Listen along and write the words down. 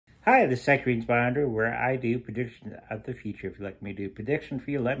Hi, this is Secretary Bonder, where I do predictions of the future. If you'd like me to do prediction for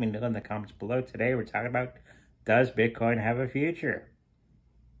you, let me know in the comments below. Today we're talking about, does Bitcoin have a future?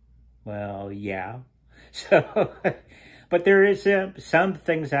 Well, yeah. So, but there is some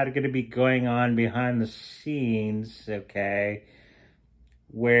things that are going to be going on behind the scenes, okay,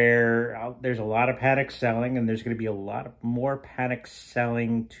 where there's a lot of panic selling, and there's going to be a lot of more panic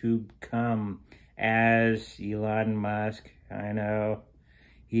selling to come as Elon Musk, I know,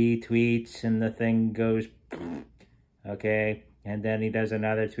 he tweets and the thing goes, okay, and then he does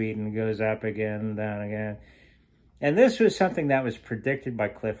another tweet and goes up again, down again. And this was something that was predicted by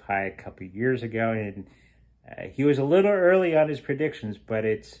Cliff High a couple of years ago, and he was a little early on his predictions, but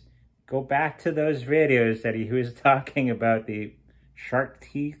go back to those videos that he was talking about the shark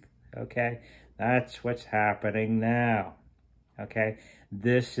teeth, okay? That's what's happening now, okay?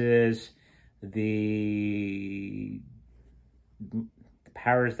 This is the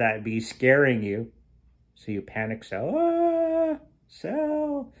powers that be scaring you, so you panic sell,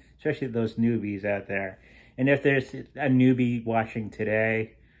 especially those newbies out there. And if there's a newbie watching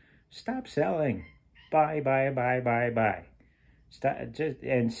today, stop selling. Buy. Stop,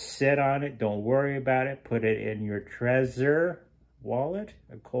 and sit on it. Don't worry about it. Put it in your Trezor wallet,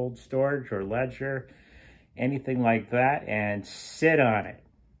 a cold storage or ledger, anything like that, and sit on it.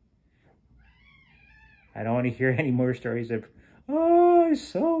 I don't want to hear any more stories of, oh, I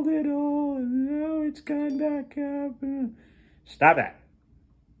sold it all, and now it's gone back up. Stop that,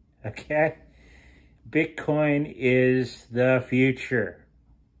 okay? Bitcoin is the future,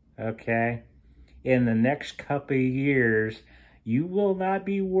 okay? In the next couple of years, you will not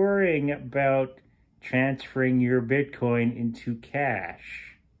be worrying about transferring your Bitcoin into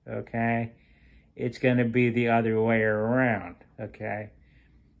cash, okay? It's going to be the other way around, okay?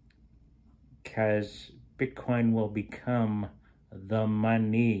 Because Bitcoin will become the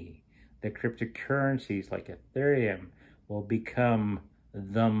money. The cryptocurrencies like Ethereum will become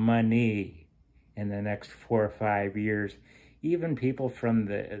the money in the next 4 or 5 years. Even people from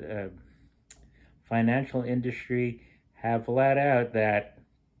the financial industry have let out that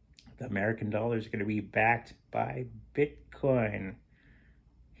the American dollar is going to be backed by Bitcoin.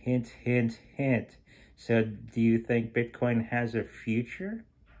 Hint, hint, hint. So do you think Bitcoin has a future?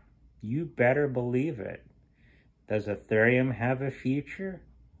 You better believe it. Does Ethereum have a future?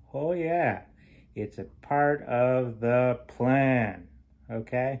 Oh yeah, it's a part of the plan,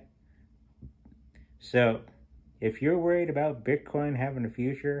 okay? So if you're worried about Bitcoin having a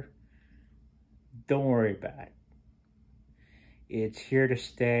future, don't worry about it. It's here to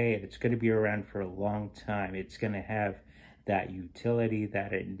stay, and it's going to be around for a long time. It's going to have that utility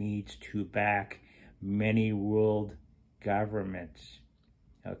that it needs to back many world governments.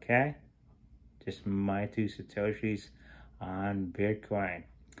 Okay? Just my 2 Satoshis on Bitcoin.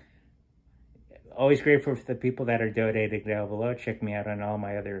 Always grateful for the people that are donating down below. Check me out on all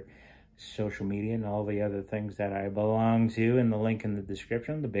my other social media and all the other things that I belong to in the link in the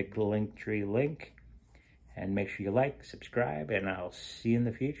description, the big Linktree link. And make sure you like, subscribe, and I'll see you in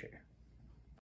the future.